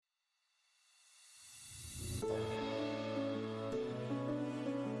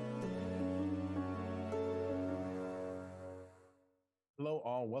Hello,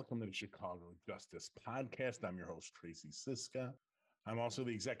 all. Welcome to the Chicago Justice Podcast. I'm your host, Tracy Siska. I'm also the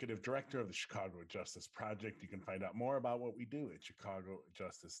executive director of the Chicago Justice Project. You can find out more about what we do at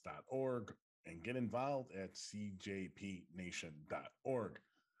chicagojustice.org and get involved at cjpnation.org.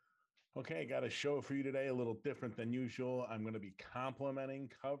 Okay, I got a show for you today, a little different than usual. I'm going to be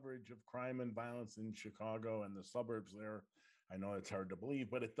complimenting coverage of crime and violence in Chicago and the suburbs there. I know it's hard to believe,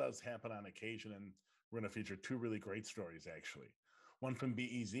 but it does happen on occasion, and we're going to feature two really great stories, actually. One from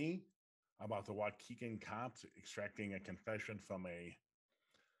BEZ about the Waukegan cops extracting a confession from a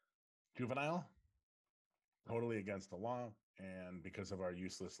juvenile, totally against the law, and because of our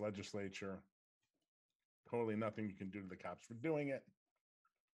useless legislature, totally nothing you can do to the cops for doing it.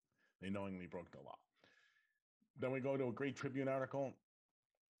 They knowingly broke the law. Then we go to a great Tribune article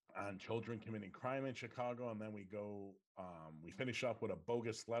on children committing crime in Chicago, and then we finish up with a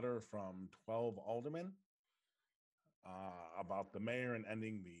bogus letter from 12 aldermen about the mayor and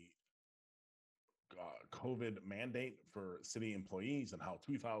ending the COVID mandate for city employees and how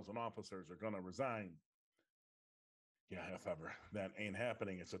 2,000 officers are going to resign. Yeah, if ever that ain't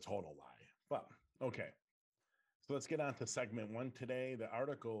happening, it's a total lie. But okay. So let's get on to segment one today. The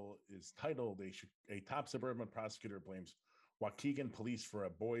article is titled A Top Suburban Prosecutor Blames Waukegan Police for a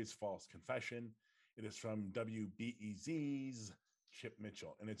Boy's False Confession. It is from WBEZ's Chip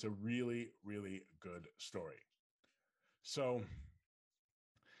Mitchell, and it's a really, really good story. So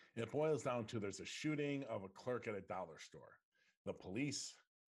it boils down to there's a shooting of a clerk at a dollar store. The police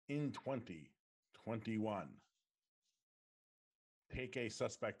in 2021 take a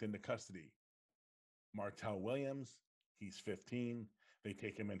suspect into custody. Martell Williams, he's 15. They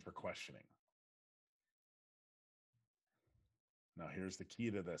take him in for questioning. Now, here's the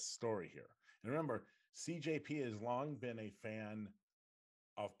key to this story here. And remember, CJP has long been a fan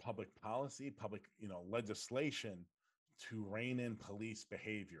of public policy, public, legislation to rein in police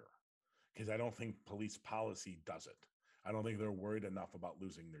behavior, because I don't think police policy does it. I don't think they're worried enough about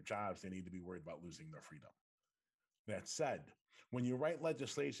losing their jobs. They need to be worried about losing their freedom. That said, when you write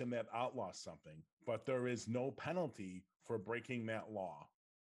legislation that outlaws something, but there is no penalty for breaking that law,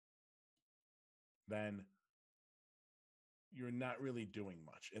 then you're not really doing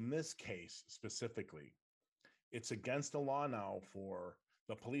much. In this case specifically, it's against the law now for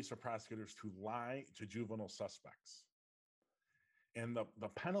the police or prosecutors to lie to juvenile suspects. And the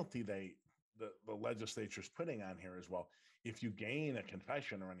penalty the legislature's putting on here is, well, if you gain a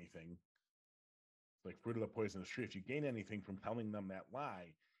confession or anything, like fruit of the poisonous tree, if you gain anything from telling them that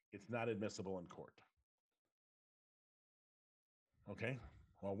lie, it's not admissible in court. Okay,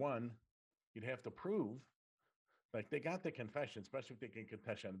 well, one, you'd have to prove, like, they got the confession, especially if they can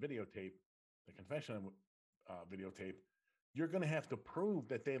confession on videotape, the confession on videotape, you're going to have to prove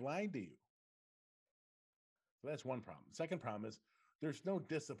that they lied to you. So that's one problem. Second problem is there's no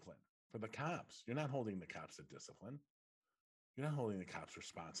discipline for the cops. You're not holding the cops to discipline. You're not holding the cops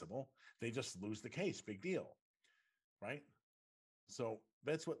responsible. They just lose the case. Big deal, right? So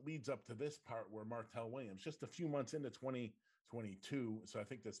that's what leads up to this part where Martell Williams, just a few months into 2022, so I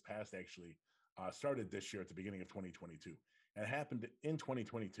think this past actually started this year at the beginning of 2022. And it happened in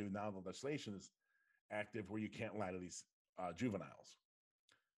 2022. Now the legislation is active where you can't lie to these juveniles.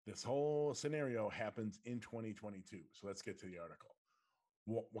 This whole scenario happens in 2022. So let's get to the article.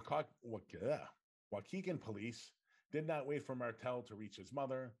 Waukegan police did not wait for Martell to reach his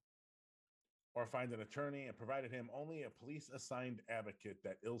mother or find an attorney, and provided him only a police-assigned advocate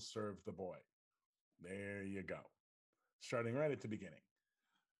that ill-served the boy. There you go. Starting right at the beginning.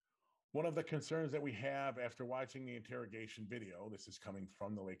 One of the concerns that we have after watching the interrogation video, this is coming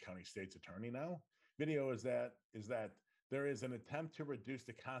from the Lake County State's attorney now, video is that there is an attempt to reduce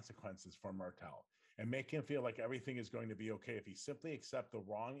the consequences for Martell and make him feel like everything is going to be okay if he simply accepts the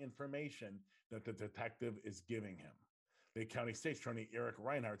wrong information that the detective is giving him. Lake County State's Attorney Eric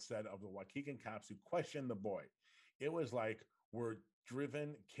Reinhardt said of the Waukegan cops who questioned the boy, it was like we've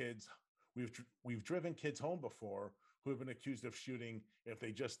driven kids home before who have been accused of shooting if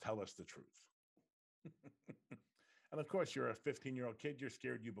they just tell us the truth. And of course, you're a 15-year-old kid, you're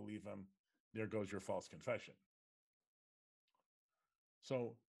scared, you believe him. There goes your false confession.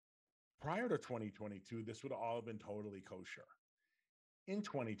 So prior to 2022, this would have all been totally kosher. In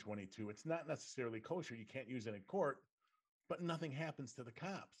 2022, it's not necessarily kosher. You can't use it in court, but nothing happens to the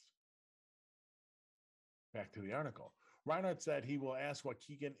cops. Back to the article. Reinhardt said he will ask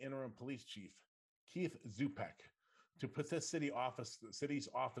Waukegan Interim Police Chief Keith Zupek to put the city's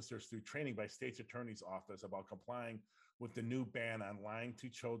officers through training by State's Attorney's Office about complying with the new ban on lying to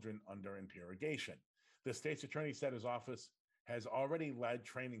children under interrogation. The State's Attorney said his office has already led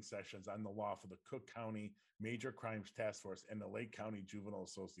training sessions on the law for the Cook County Major Crimes Task Force and the Lake County Juvenile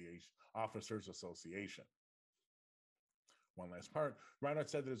Association Officers Association. One last part. Reinhardt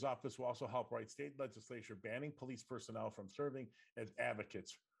said that his office will also help write state legislation banning police personnel from serving as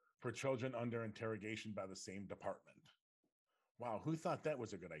advocates for children under interrogation by the same department. Wow, who thought that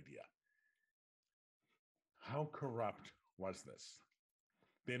was a good idea? How corrupt was this?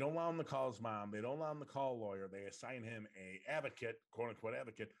 They don't allow him to call his mom. They don't allow him to call a lawyer. They assign him a advocate, quote unquote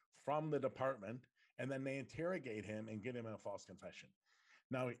advocate, from the department, and then they interrogate him and get him in a false confession.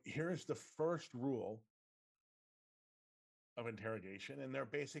 Now, here's the first rule of interrogation, and they're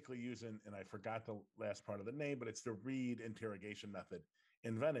basically using, and I forgot the last part of the name, but it's the Reed interrogation method,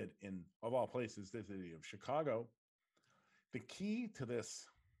 invented in, of all places, the city of Chicago. The key to this,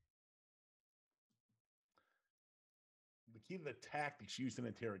 the key to the tactics used in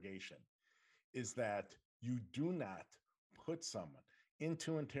interrogation is that you do not put someone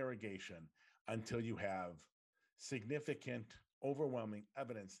into interrogation until you have significant, overwhelming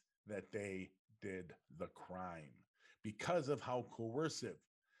evidence that they did the crime, because of how coercive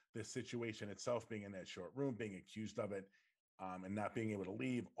the situation itself, being in that short room, being accused of it, and not being able to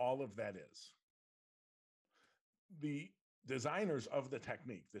leave, all of that is. The designers of the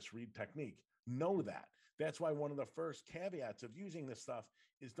technique, this Reed technique, know that. That's why one of the first caveats of using this stuff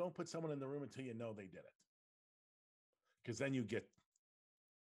is don't put someone in the room until you know they did it, because then you get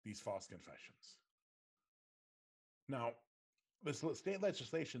these false confessions. Now, this state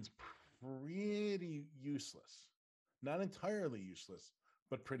legislation's pretty useless. Not entirely useless,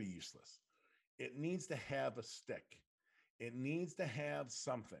 but pretty useless. It needs to have a stick. It needs to have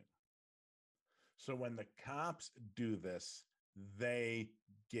something. So when the cops do this, they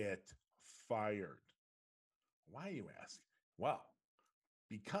get fired. Why, you ask? Well,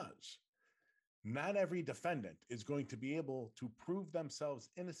 because not every defendant is going to be able to prove themselves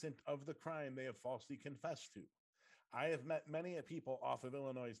innocent of the crime they have falsely confessed to. I have met many people off of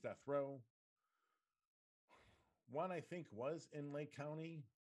Illinois' death row. One, I think, was in Lake County.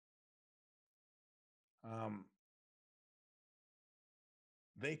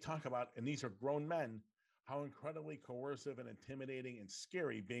 They talk about, and these are grown men, how incredibly coercive and intimidating and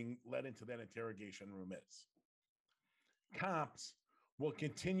scary being led into that interrogation room is. Cops will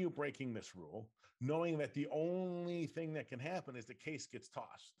continue breaking this rule, knowing that the only thing that can happen is the case gets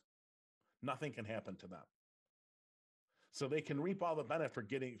tossed. Nothing can happen to them. So they can reap all the benefit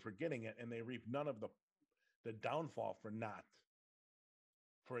for getting it, and they reap none of the downfall for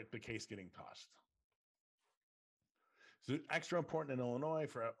the case getting tossed. So extra important in Illinois,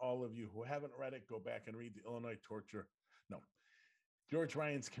 for all of you who haven't read it, go back and read the George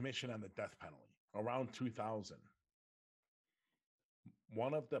Ryan's Commission on the Death Penalty around 2000.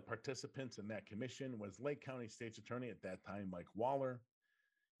 One of the participants in that commission was Lake County State's Attorney at that time, Mike Waller.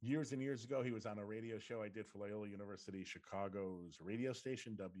 Years and years ago, he was on a radio show I did for Loyola University Chicago's radio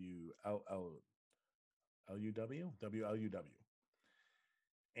station, WLUW.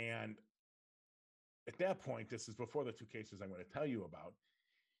 And at that point, this is before the two cases I'm going to tell you about,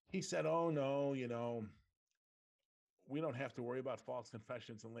 he said, oh, no, we don't have to worry about false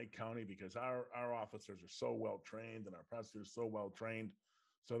confessions in Lake County because our officers are so well trained and our prosecutors are so well trained.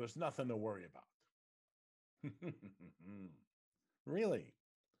 So there's nothing to worry about. Really?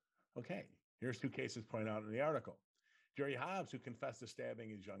 Okay. Here's two cases pointed out in the article. Jerry Hobbs, who confessed to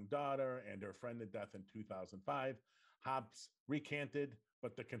stabbing his young daughter and her friend to death in 2005. Hobbs recanted,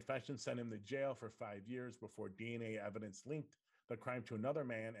 but the confession sent him to jail for 5 years before DNA evidence linked the crime to another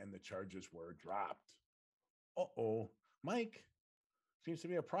man and the charges were dropped. Uh-oh. Mike, seems to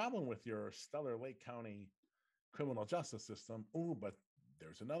be a problem with your stellar Lake County criminal justice system. Ooh, but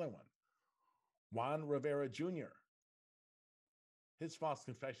there's another one. Juan Rivera Jr. His false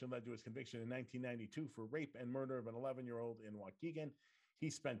confession led to his conviction in 1992 for rape and murder of an 11-year-old in Waukegan. He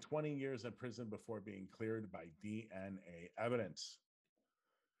spent 20 years in prison before being cleared by DNA evidence.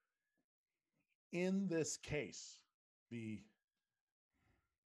 In this case,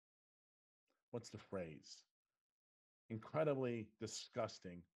 what's the phrase? Incredibly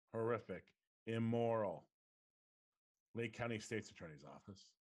disgusting, horrific, immoral Lake County State's Attorney's Office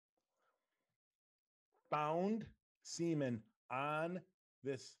found semen on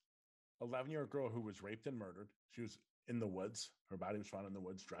this 11-year-old girl who was raped and murdered. She was in the woods. Her body was found in the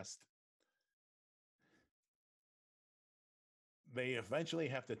woods, dressed. They eventually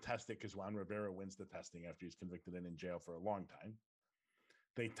have to test it because Juan Rivera wins the testing after he's convicted and in jail for a long time.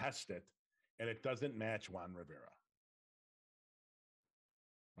 They test it, and it doesn't match Juan Rivera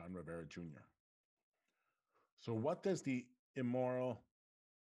Jr. So what does the immoral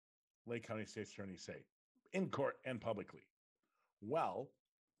Lake County State's Attorney say in court and publicly? Well,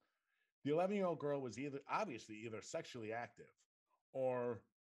 the 11-year-old girl was either sexually active, or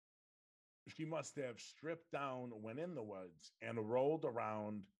she must have stripped down, went in the woods, and rolled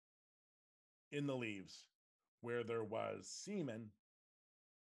around in the leaves where there was semen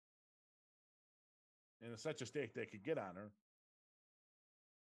in such a state they could get on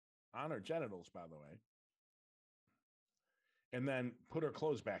her genitals, by the way, and then put her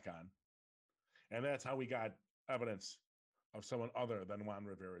clothes back on. And that's how we got evidence of someone other than Juan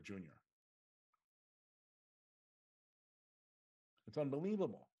Rivera Jr. It's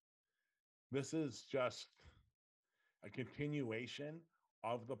unbelievable. This is just a continuation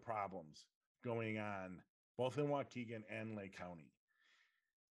of the problems going on both in Waukegan and Lake County.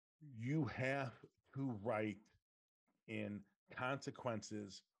 You have to write in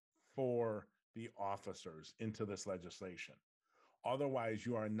consequences for the officers into this legislation. Otherwise,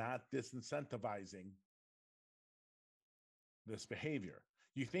 you are not disincentivizing this behavior.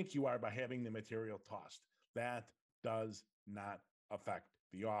 You think you are by having the material tossed. That does not affect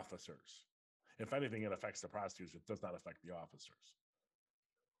the officers. If anything, it affects the prosecutors. It does not affect the officers.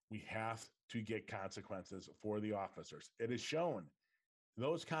 We have to get consequences for the officers. It is shown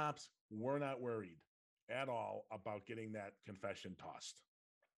those cops were not worried at all about getting that confession tossed.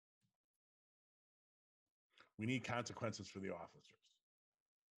 We need consequences for the officers.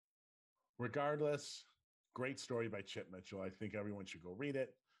 Regardless, great story by Chip Mitchell. I think everyone should go read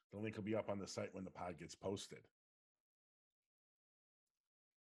it. The link will be up on the site when the pod gets posted.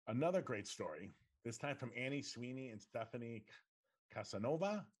 Another great story, this time from Annie Sweeney and Stephanie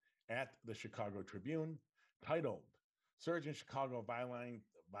Casanova at the Chicago Tribune, titled Surge in Chicago's Violence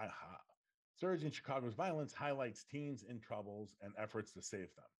Highlights Teens in Troubles and Efforts to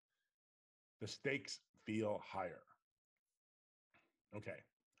Save Them. The stakes feel higher. Okay,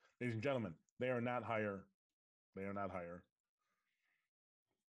 ladies and gentlemen, they are not higher. They are not higher.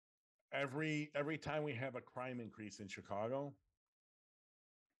 Every time we have a crime increase in Chicago,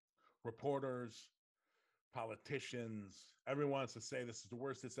 reporters, politicians, everyone wants to say this is the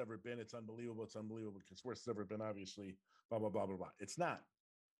worst it's ever been. It's unbelievable. It's unbelievable. It's the worst it's ever been, obviously, blah, blah, blah, blah, blah. It's not.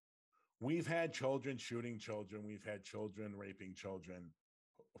 We've had children shooting children. We've had children raping children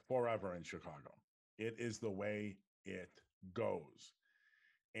forever in Chicago. It is the way it goes.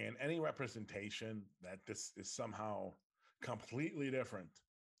 And any representation that this is somehow completely different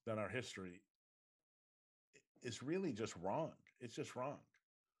than our history is really just wrong. It's just wrong.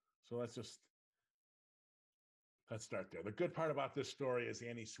 So let's start there. The good part about this story is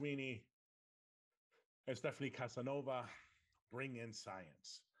Annie Sweeney and Stephanie Casanova bring in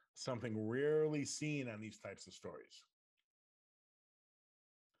science, something rarely seen on these types of stories.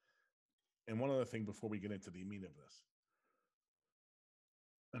 And one other thing before we get into the meat of this,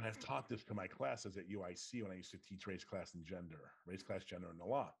 and I've taught this to my classes at UIC when I used to teach race class, gender, and the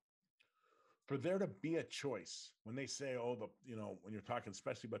law. For there to be a choice when they say, when you're talking,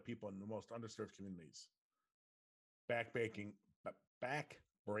 especially about people in the most underserved communities, backbreaking,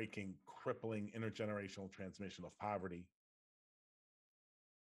 crippling intergenerational transmission of poverty,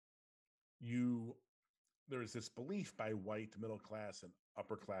 there is this belief by white, middle class, and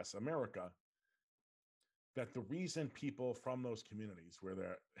upper class America that the reason people from those communities where they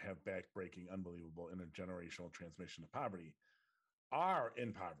have backbreaking, unbelievable intergenerational transmission of poverty are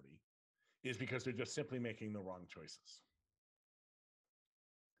in poverty is because they're just simply making the wrong choices.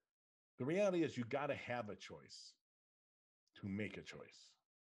 The reality is you got to have a choice to make a choice.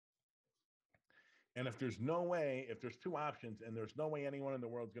 And if there's two options and there's no way anyone in the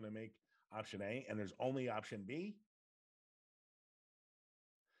world is going to make option A and there's only option B,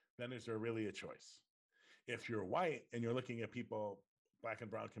 then is there really a choice? If you're white and you're looking at people, black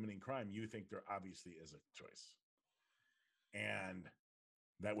and brown, committing crime, you think there obviously is a choice. And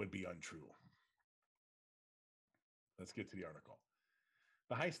that would be untrue. Let's get to the article.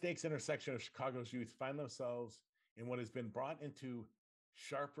 The high stakes intersection of Chicago's youth find themselves in what has been brought into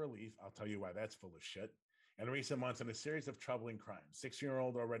sharp relief. I'll tell you why that's full of shit. In recent months, in a series of troubling crimes.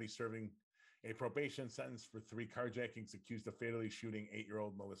 6-year-old already serving a probation sentence for 3 carjackings, accused of fatally shooting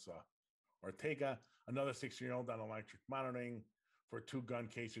 8-year-old Melissa Ortega. Another 6-year-old on electric monitoring for 2 gun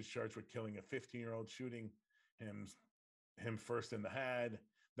cases, charged with killing a 15-year-old, shooting him first in the head,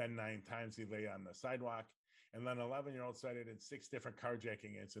 then 9 times he lay on the sidewalk, and then 11-year-old cited in 6 different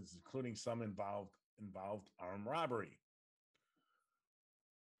carjacking incidents, including some involved armed robbery.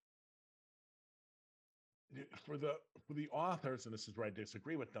 For the authors, and this is where I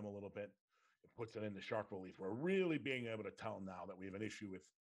disagree with them a little bit, it puts it into sharp relief. We're really being able to tell now that we have an issue with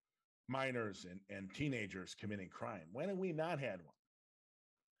minors and teenagers committing crime. When have we not had one?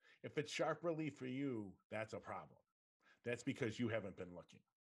 If it's sharp relief for you, that's a problem. That's because you haven't been looking.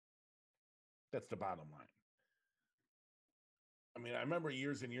 That's the bottom line. I mean, I remember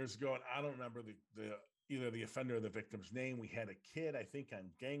years and years ago, and I don't remember the either the offender or the victim's name. We had a kid, I think, on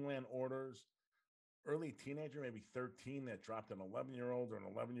gangland orders, early teenager, maybe 13, that dropped an 11-year-old, or an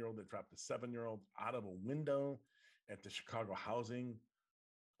 11-year-old that dropped a 7-year-old out of a window at the Chicago Housing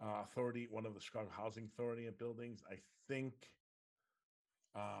Authority, one of the Chicago Housing Authority buildings. I think,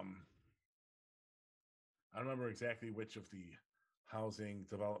 I don't remember exactly which of the housing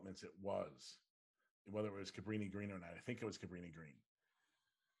developments it was, whether it was Cabrini Green or not. I think it was Cabrini Green.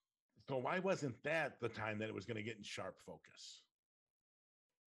 So why wasn't that the time that it was going to get in sharp focus?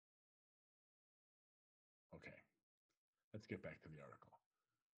 Okay, let's get back to the article.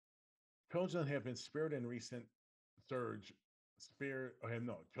 Children have been spared in recent surge.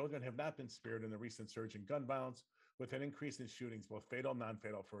 Children have not been spared in the recent surge in gun violence, with an increase in shootings, both fatal and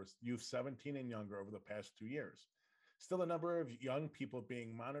non-fatal, for youth 17 and younger over the past 2 years. Still, the number of young people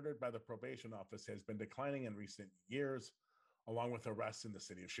being monitored by the probation office has been declining in recent years, along with arrests in the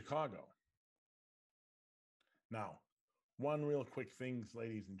city of Chicago. Now, one real quick thing,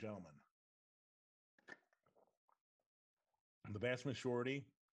 ladies and gentlemen. The vast majority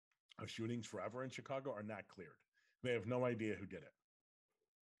of shootings forever in Chicago are not cleared. They have no idea who did it.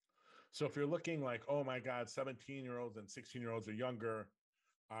 So if you're looking like, oh my God, 17-year-olds and 16-year-olds or younger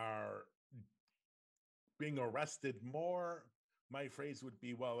are being arrested more, my phrase would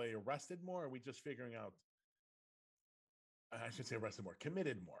be, well, they arrested more? Or are we just figuring out, I should say arrested more,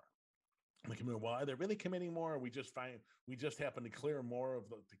 committed more? Well, are they really committing more? Or we just happen to clear more of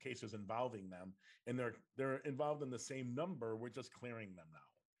the cases involving them, and they're involved in the same number. We're just clearing them now.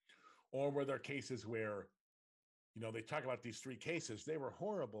 Or were there cases where, they talk about these 3 cases, they were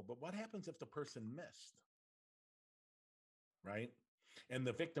horrible, but what happens if the person missed, right? And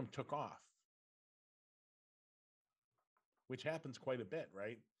the victim took off, which happens quite a bit,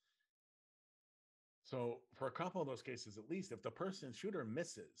 right? So for a couple of those cases, at least, if the shooter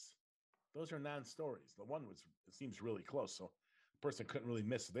misses, those are non-stories. The one seems really close, so the person couldn't really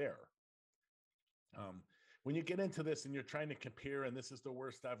miss there. When you get into this and you're trying to compare, and this is the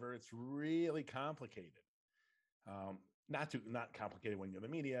worst ever, it's really complicated. Not complicated when you're in the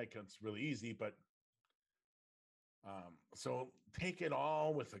media, because it's really easy, but so take it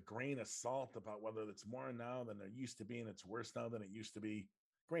all with a grain of salt about whether it's more now than there used to be and it's worse now than it used to be.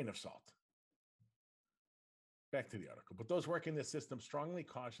 Grain of salt. Back to the article. But those working the system strongly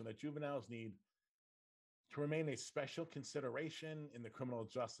caution that juveniles need to remain a special consideration in the criminal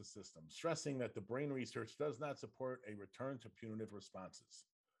justice system, stressing that the brain research does not support a return to punitive responses,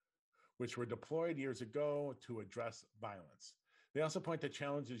 which were deployed years ago to address violence. They also point to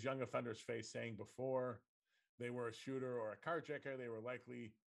challenges young offenders face, saying before they were a shooter or a carjacker, they were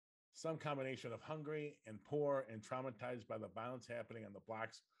likely some combination of hungry and poor and traumatized by the violence happening on the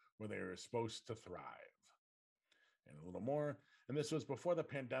blocks where they were supposed to thrive. And a little more. And this was before the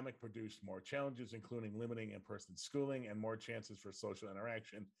pandemic produced more challenges, including limiting in-person schooling and more chances for social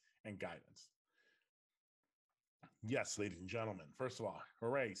interaction and guidance. Yes, ladies and gentlemen, first of all,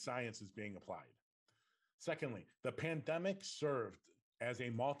 hooray, science is being applied. Secondly, the pandemic served as a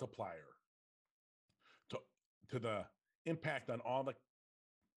multiplier to the impact on all the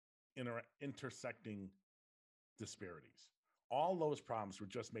intersecting disparities. All those problems were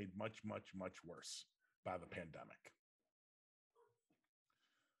just made much, much, much worse by the pandemic.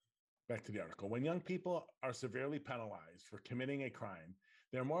 Back to the article. When young people are severely penalized for committing a crime,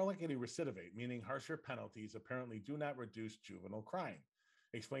 they're more likely to recidivate, meaning harsher penalties apparently do not reduce juvenile crime,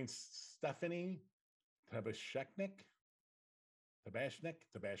 explains Stephanie Tabashnik,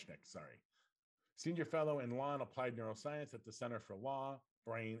 Senior Fellow in Law and Applied Neuroscience at the Center for Law,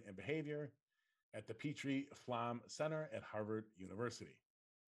 Brain, and Behavior at the Petrie Flom Center at Harvard University.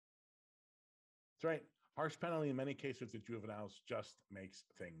 That's right. Harsh penalty in many cases to juveniles just makes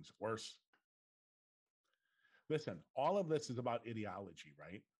things worse. Listen, all of this is about ideology,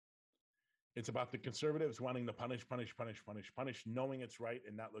 right? It's about the conservatives wanting to punish, knowing it's right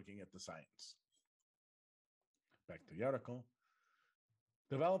and not looking at the science. Back to the article.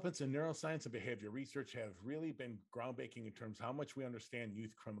 Developments in neuroscience and behavior research have really been groundbreaking in terms of how much we understand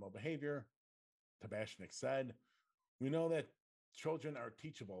youth criminal behavior. Tabashnik said, we know that children are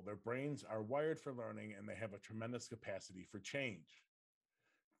teachable. Their brains are wired for learning, and they have a tremendous capacity for change.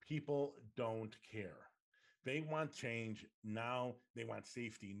 People don't care. They want change now. They want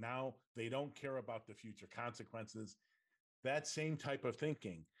safety now. They don't care about the future consequences. That same type of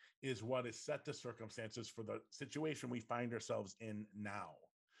thinking is what has set the circumstances for the situation we find ourselves in now.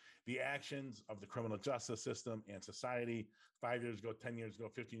 The actions of the criminal justice system and society 5 years ago, 10 years ago,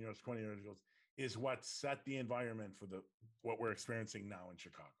 15 years, 20 years ago is what set the environment for what we're experiencing now in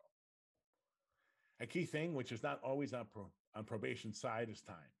Chicago. A key thing, which is not always on probation side, is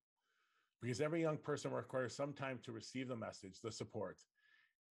time. Because every young person requires some time to receive the message, the support,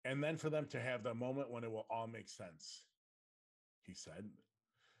 and then for them to have the moment when it will all make sense, he said.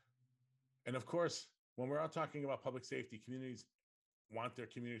 And of course, when we're all talking about public safety, communities want their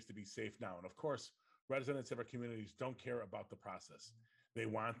communities to be safe now. And of course, residents of our communities don't care about the process. They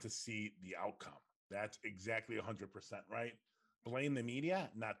want to see the outcome. That's exactly 100% right. Blame the media,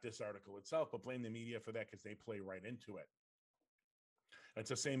 not this article itself, but blame the media for that because they play right into it. It's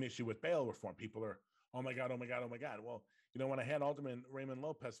the same issue with bail reform. People are, oh my God, oh my God, oh my God. Well, you know, when I had Alderman Raymond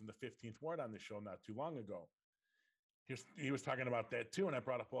Lopez from the 15th Ward on the show not too long ago, he was talking about that too. And I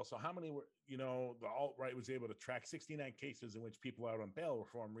brought up also how many were, you know, the alt-right was able to track 69 cases in which people out on bail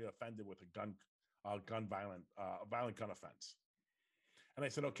reform reoffended with a violent gun offense. And I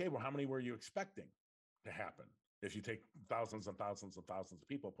said, okay, well, how many were you expecting to happen if you take thousands and thousands and thousands of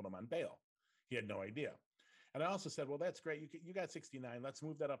people, put them on bail? He had no idea. And I also said, well, that's great. You got 69. Let's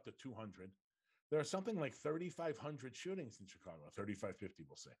move that up to 200. There are something like 3,500 shootings in Chicago, 3,550,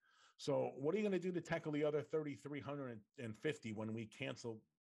 we'll say. So what are you going to do to tackle the other 3,350 when we cancel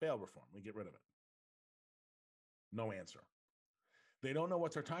bail reform? We get rid of it. No answer. They don't know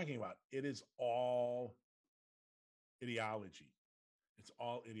what they're talking about. It is all ideology. It's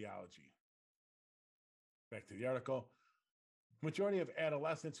all ideology. Back to the article. Majority of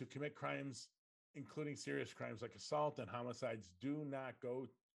adolescents who commit crimes, including serious crimes like assault and homicides, do not go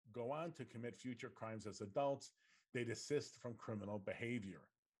on to commit future crimes as adults. They desist from criminal behavior.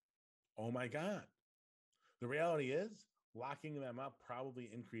 Oh my God. The reality is, locking them up probably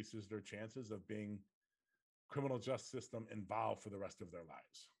increases their chances of being criminal justice system involved for the rest of their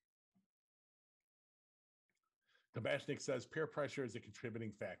lives. Tabashnik says peer pressure is a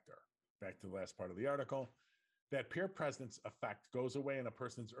contributing factor. Back to the last part of the article. That peer presence effect goes away in a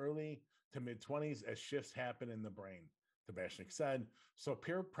person's early to mid-20s as shifts happen in the brain, Tabashnik said. So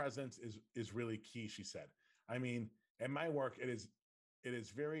peer presence is really key, she said. I mean, at my work, it is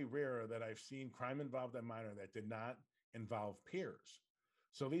very rare that I've seen crime involved a minor that did not involve peers.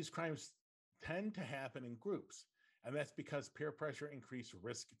 So these crimes tend to happen in groups, and that's because peer pressure increases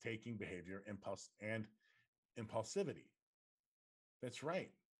risk-taking behavior, and impulsivity. That's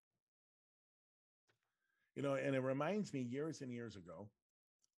right. You know, and it reminds me years and years ago,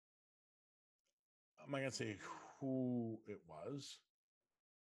 I'm not going to say who it was,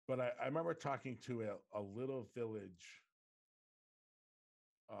 but I remember talking to a little village,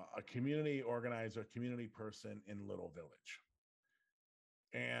 a community organizer, community person in Little Village.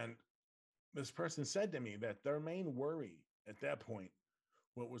 And this person said to me that their main worry at that point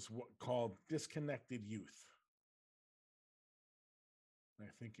was what called disconnected youth. I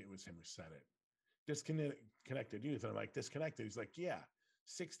think it was him who said it. Disconnected youth. And I'm like, disconnected? He's like, yeah,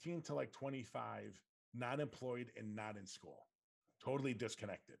 16 to like 25, not employed and not in school. Totally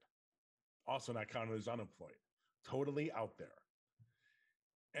disconnected. Also not counted as unemployed. Totally out there.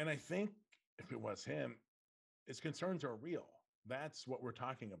 And I think if it was him, his concerns are real. That's what we're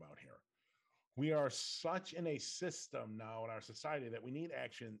talking about here. We are such in a system now in our society that we need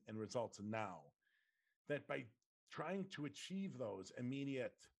action and results now, that by trying to achieve those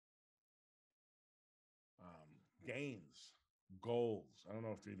immediate gains, goals, I don't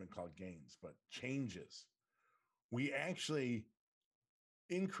know if they're even called gains, but changes, we actually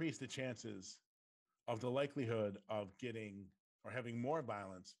increase the chances of the likelihood of getting or having more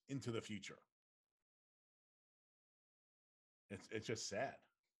violence into the future. It's just sad.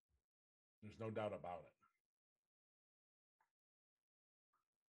 There's no doubt about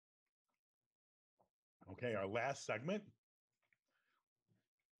it. Okay, our last segment,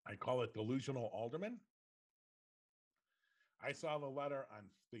 I call it Delusional Alderman. I saw the letter on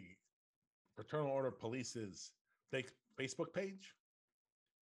the Fraternal Order of Police's Facebook page.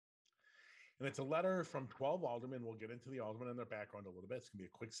 And it's a letter from 12 aldermen. We'll get into the aldermen and their background a little bit. It's going to be a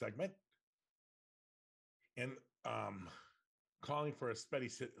quick segment. And calling for a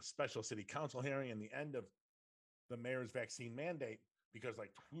special city council hearing and the end of the mayor's vaccine mandate, because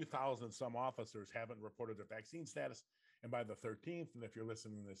like 2,000 some officers haven't reported their vaccine status. And by the 13th, and if you're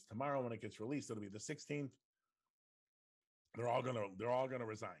listening to this tomorrow when it gets released, it'll be the 16th. They're all gonna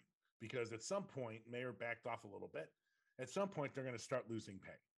resign, because at some point, mayor backed off a little bit. At some point, they're going to start losing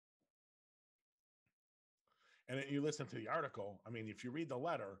pay. And you listen to the article. I mean, if you read the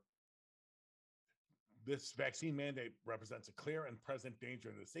letter, this vaccine mandate represents a clear and present danger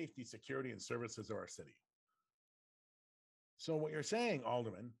to the safety, security, and services of our city. So what you're saying,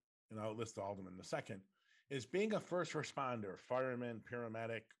 Alderman, and I'll list all of them in a second, is being a first responder, fireman,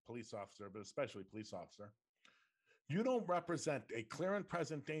 paramedic, police officer, but especially police officer. You don't represent a clear and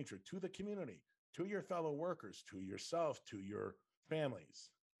present danger to the community, to your fellow workers, to yourself, to your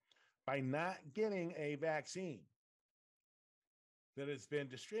families by not getting a vaccine that has been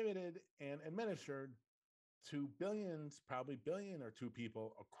distributed and administered to billions, probably billion or two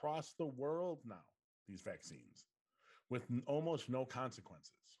people across the world now, these vaccines, with almost no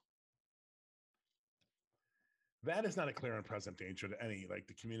consequences. That is not a clear and present danger to any, like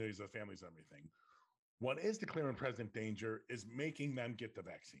the communities, the families, everything. What is the clear and present danger is making them get the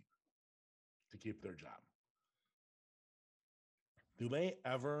vaccine to keep their job. Do they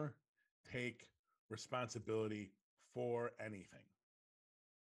ever take responsibility for anything?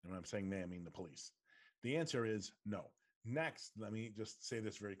 And when I'm saying they, I mean the police. The answer is no. Next, let me just say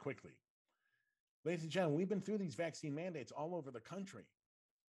this very quickly. Ladies and gentlemen, we've been through these vaccine mandates all over the country.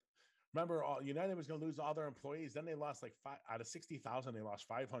 Remember, United was going to lose all their employees. Then they lost like out of 60,000, they lost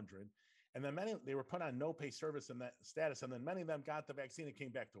 500. And then they were put on no pay service in that status. And then many of them got the vaccine and came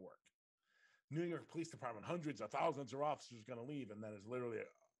back to work. New York Police Department, hundreds of thousands of officers going to leave. And then there's literally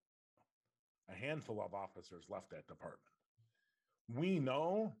a handful of officers left that department. We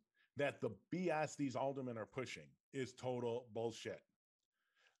know that the BS these aldermen are pushing is total bullshit.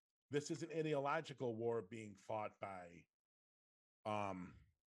 This is an ideological war being fought by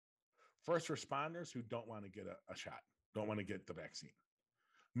first responders who don't want to get a shot, don't want to get the vaccine.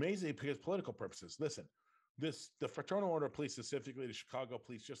 Amazing, because political purposes. Listen, the Fraternal Order of Police, specifically the Chicago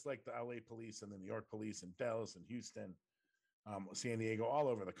Police, just like the LA Police and the New York Police and Dallas and Houston, San Diego, all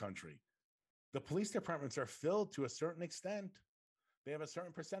over the country, the police departments are filled to a certain extent. They have a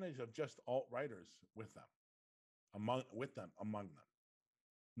certain percentage of just alt-righters with them, among them.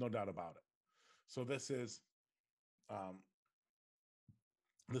 No doubt about it. So this is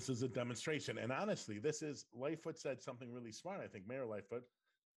a demonstration. And honestly, Lightfoot said something really smart. I think Mayor Lightfoot,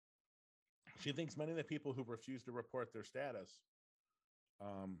 she thinks many of the people who refuse to report their status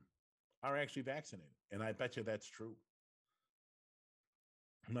are actually vaccinated. And I bet you that's true.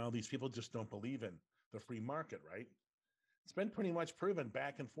 Now, these people just don't believe in the free market, right? It's been pretty much proven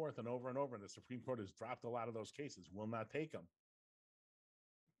back and forth and over. And the Supreme Court has dropped a lot of those cases, will not take them.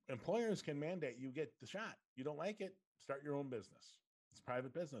 Employers can mandate you get the shot. You don't like it, start your own business. It's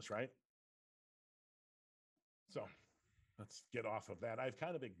private business, right? So let's get off of that. I've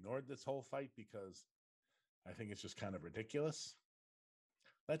kind of ignored this whole fight because I think it's just kind of ridiculous.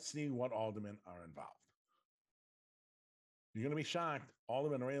 Let's see what aldermen are involved. You're going to be shocked.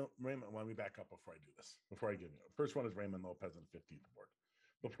 Alderman Raymond, let me back up before I do this. Before I give you, first one is Raymond Lopez in the 15th ward.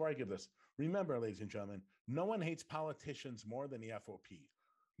 Before I give this, remember, ladies and gentlemen, no one hates politicians more than the FOP.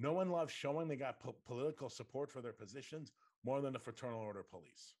 No one loves showing they got political support for their positions more than the Fraternal Order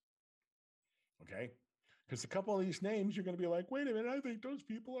Police. Okay? Because a couple of these names, you're going to be like, wait a minute, I think those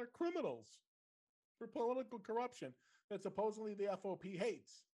people are criminals for political corruption that supposedly the FOP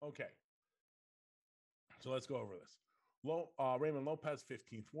hates. Okay. So let's go over this. Raymond Lopez,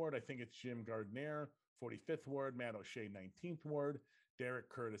 15th ward. I think it's Jim Gardner, 45th ward. Matt O'Shea, 19th ward. Derek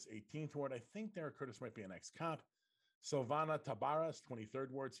Curtis, 18th ward. I think Derek Curtis might be an ex-cop. Silvana Tabaras,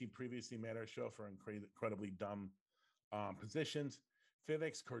 23rd ward. Seen previously made our show for incredibly dumb positions.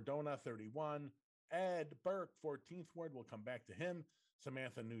 Felix Cordona, 31. Ed Burke, 14th ward. We'll come back to him.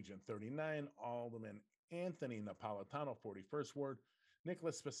 Samantha Nugent, 39. Alderman Anthony Napolitano, 41st ward.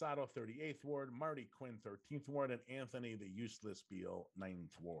 Nicholas Sposato, 38th ward. Marty Quinn, 13th ward. And Anthony the Useless Beal,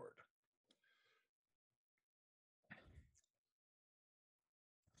 9th ward.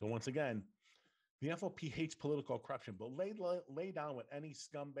 So once again, the FOP hates political corruption, but lay down with any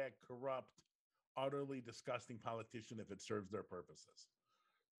scumbag, corrupt, utterly disgusting politician if it serves their purposes.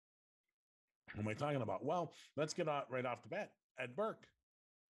 What am I talking about? Well, let's get right off the bat. Ed Burke,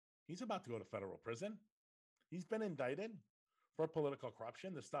 he's about to go to federal prison. He's been indicted for political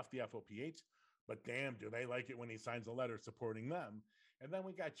corruption, the stuff the FOP hates, but damn, do they like it when he signs a letter supporting them. And then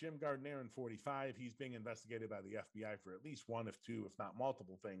we got Jim Gardner in 45. He's being investigated by the FBI for at least one of two, if not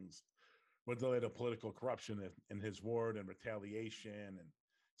multiple things, with related to political corruption in his ward and retaliation. And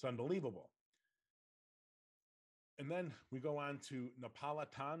it's unbelievable. And then we go on to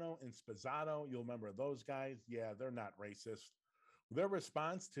Napolitano and Sposato. You'll remember those guys. Yeah, they're not racist. Their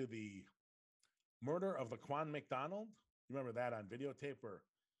response to the murder of Laquan McDonald, you remember that on videotape where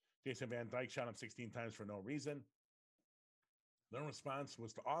Jason Van Dyke shot him 16 times for no reason? Their response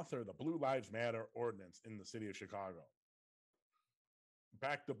was to author the Blue Lives Matter ordinance in the city of Chicago.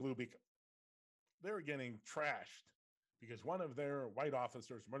 Back to blue, because they were getting trashed because one of their white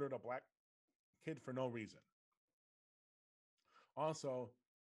officers murdered a black kid for no reason. Also,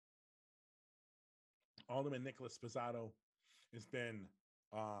 Alderman Nicholas Pizzato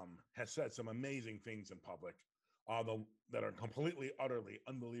has said some amazing things in public, that are completely, utterly,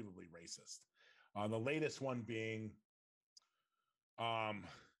 unbelievably racist. The latest one being,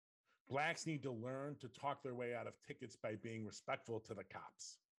 blacks need to learn to talk their way out of tickets by being respectful to the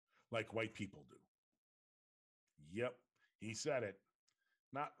cops, like white people do. Yep, he said it.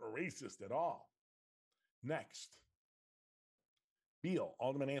 Not racist at all. Next, Beale,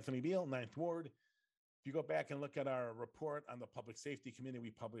 Alderman Anthony Beale, 9th Ward. If you go back and look at our report on the Public Safety Committee we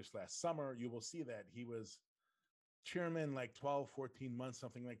published last summer, you will see that he was chairman like 12, 14 months,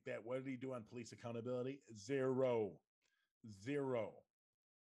 something like that. What did he do on police accountability? Zero.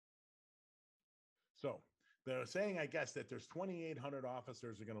 So they're saying, I guess, that there's 2,800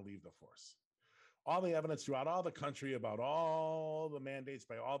 officers are going to leave the force. All the evidence throughout all the country about all the mandates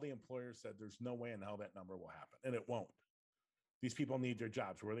by all the employers said there's no way in hell that number will happen, and it won't. These people need their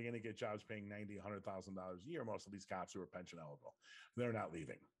jobs. Where are they going to get jobs paying $90,000, $100,000 a year? Most of these cops who are pension eligible, they're not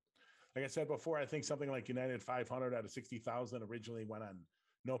leaving. Like I said before, I think something like United 500 out of 60,000 originally went on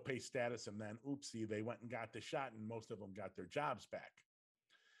no pay status, and then oopsie, they went and got the shot, and most of them got their jobs back.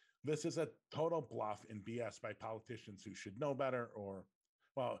 This is a total bluff and BS by politicians who should know better, or,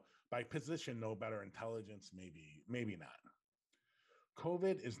 well, by position know better, intelligence, maybe not.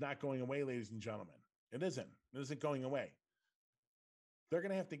 COVID is not going away, ladies and gentlemen. It isn't going away. They're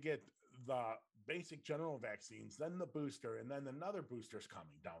going to have to get the basic general vaccines, then the booster, and then another booster's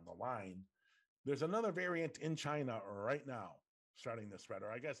coming down the line. There's another variant in China right now starting to spread, or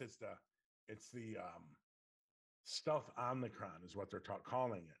I guess it's the stealth Omicron is what they're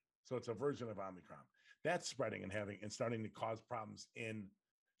calling it. So it's a version of Omicron that's spreading and starting to cause problems in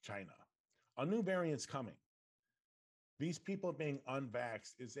China. A new variant's coming. These people being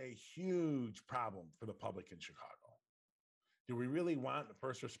unvaxxed is a huge problem for the public in Chicago. Do we really want the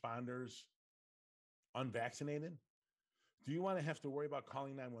first responders unvaccinated? Do you want to have to worry about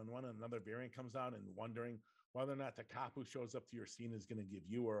calling 911 and another variant comes out and wondering whether or not the cop who shows up to your scene is going to give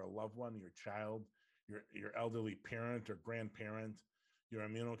you or a loved one, your child, your elderly parent or grandparent, your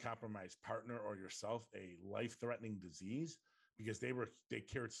immunocompromised partner, or yourself a life-threatening disease? Because they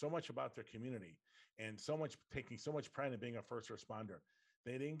cared so much about their community and taking so much pride in being a first responder.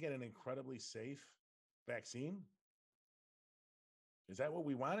 They didn't get an incredibly safe vaccine. Is that what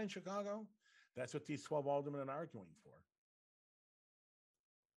we want in Chicago? That's what these 12 aldermen are arguing for.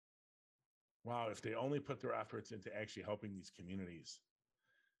 Wow, if they only put their efforts into actually helping these communities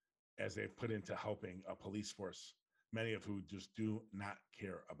as they've put into helping a police force, many of who just do not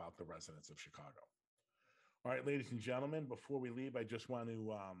care about the residents of Chicago. All right, ladies and gentlemen, before we leave, I just want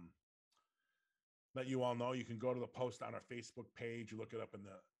to let you all know you can go to the post on our Facebook page. You look it up in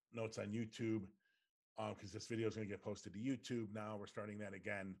the notes on YouTube, because this video is going to get posted to YouTube now. We're starting that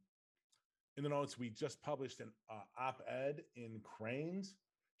again. In the notes, we just published an op-ed in Crain's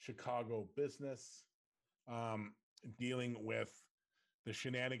Chicago Business, dealing with the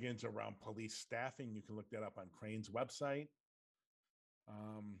shenanigans around police staffing. You can look that up on Crain's website.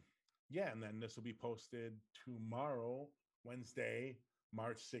 And then this will be posted tomorrow, Wednesday,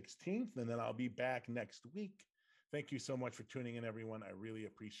 March 16th, and then I'll be back next week. Thank you so much for tuning in, everyone. I really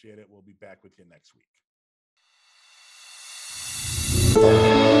appreciate it. We'll be back with you next week.